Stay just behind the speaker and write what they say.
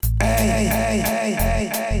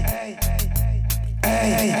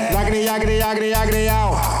Yagri, yagri, yagri, yagri,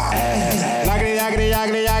 yow. Yagri, yagri,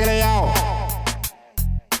 yagri, yagri, yow.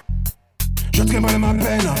 Je trimballe ma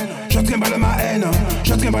peine, je trimballe ma haine,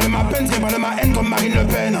 je trimballe ma peine, trimballe ma haine comme Marine Le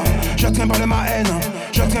Pen. Je trimballe ma haine,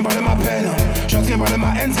 je trimballe ma peine, je trimballe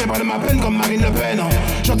ma haine, trimballe ma peine comme Marine Le Pen.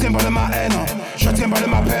 Je trimballe ma haine, je trimballe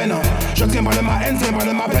ma peine, je trimballe ma haine,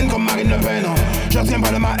 trimballe ma peine comme Marine Le Pen. Je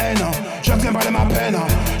trimballe ma haine, je trimballe ma peine,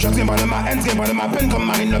 je trimballe ma haine, trimballe ma peine comme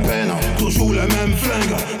Marine Le Pen. Toujours le même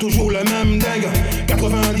flingue, toujours le même dingue.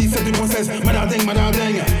 97,16, madarding,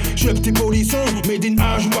 madarding. Je suis petit polisson, made in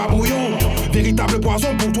âge ou pas brouillon. Véritable poison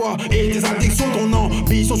pour toi et tes addictions. Ton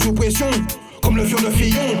ambition sous pression, comme le fion de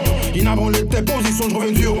Fillon. Inabranlé tes positions, je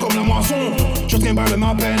reviens dur comme la moisson. Je trimballe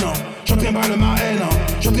ma peine, je trimballe ma haine,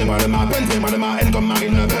 je trimballe ma peine, trimballe ma haine comme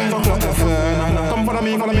Marine Le Pen. Fuck le FN, come follow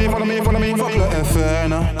me, follow me, follow me, follow me. Fuck le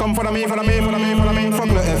FN, come follow me, follow me, follow me, follow me.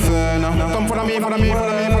 Fuck le FN, come follow me, follow me,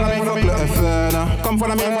 follow me, follow me. Fuck le FN, come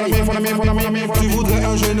follow me, follow me, follow me, follow me. Tu voudrais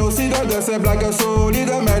un génocide de ces blagues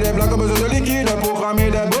solides, mais des blagues ont besoin de liquide pour ramer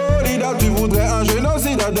des bolides. Tu voudrais un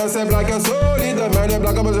génocide de ces blagues solides, mais des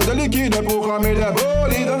blagues ont besoin de liquide pour ramer des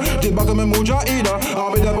bolides. Des bateaux même moudjahid,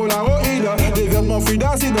 armés de polaroïdes, des vêtements fruits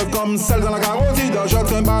d'acide comme celles dans la carotide. Je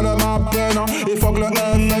trimballe ma peine, et fuck le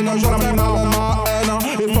FN, je trimballe ma haine,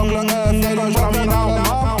 et fuck le FN, je trimballe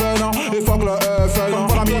ma peine, et fuck le FN,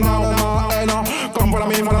 follow me now, ma haine, come follow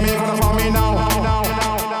me, follow me, follow me now.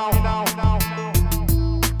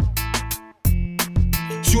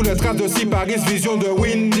 Sur les traces de Siparis, vision de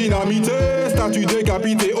Win dynamité, statue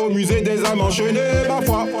décapitée au musée des âmes enchaînées. Ma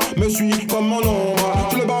foi me suit comme mon ombre,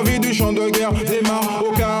 sur le bavis du champ de guerre, démarre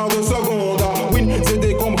au quart de seconde. Win, c'est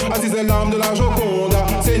décombre, assise les larmes de la Joconde.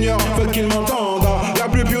 Seigneur, faites qu'il m'entende, la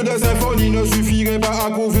plus pure des symphonies ne suffirait pas à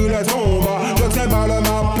couvrir les tombes. Je trimballe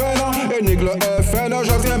ma peine, et nique le FN,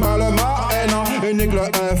 je trimballe ma haine, et nique le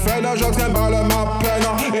FN, je trimballe ma peine,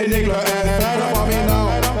 et nique le FN.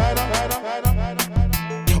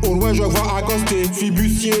 Au loin je vois accoster,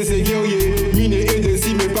 fibustiers et guerriers, minés et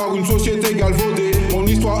décimés par une société galvaudée. Mon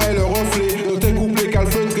histoire est le reflet de tes couplets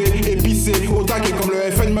calfeutrés, épicés, au taquet comme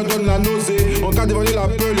le FN me donne la nausée. En cas d'évaluer la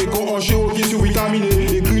peur, les cons en chéroquis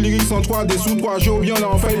survitaminés. Écrit lyrics en 3D sous 3 G ou bien là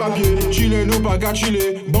en feuille papier. Chile nous pas qu'à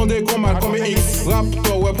chiller, bandé comme mal comme X. Rap,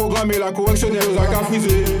 toi ouais programmé, la correctionnelle aux acas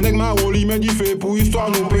frisés. Nèg ma roli mais fait pour histoire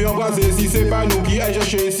nous peut embraser. Si c'est pas nous qui aille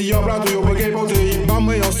chercher, si en plateau y'a pas qu'elle porter.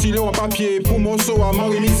 Bamé en stylo en papier, pour mon saut à m'en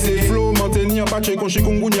remixer. Flow, maintenir, patché, con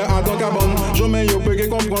chikungunya à ton cabane. Jamais yo peut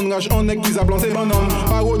comprendre, rage en nec qui a planté banane.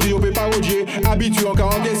 Parodie, yo peut parodier, habitué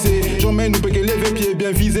encore encaissé. Jamais nous peut lever pied,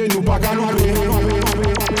 bien visé, nous pas qu'à louper.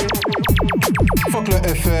 Fuck le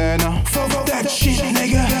FN, Fuck that shit,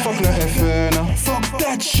 nigga. fuck le FN, Fuck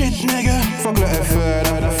that shit, nigga. fuck le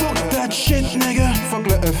FN, Fuck that shit, nigga. fuck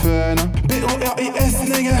le FN. BORIS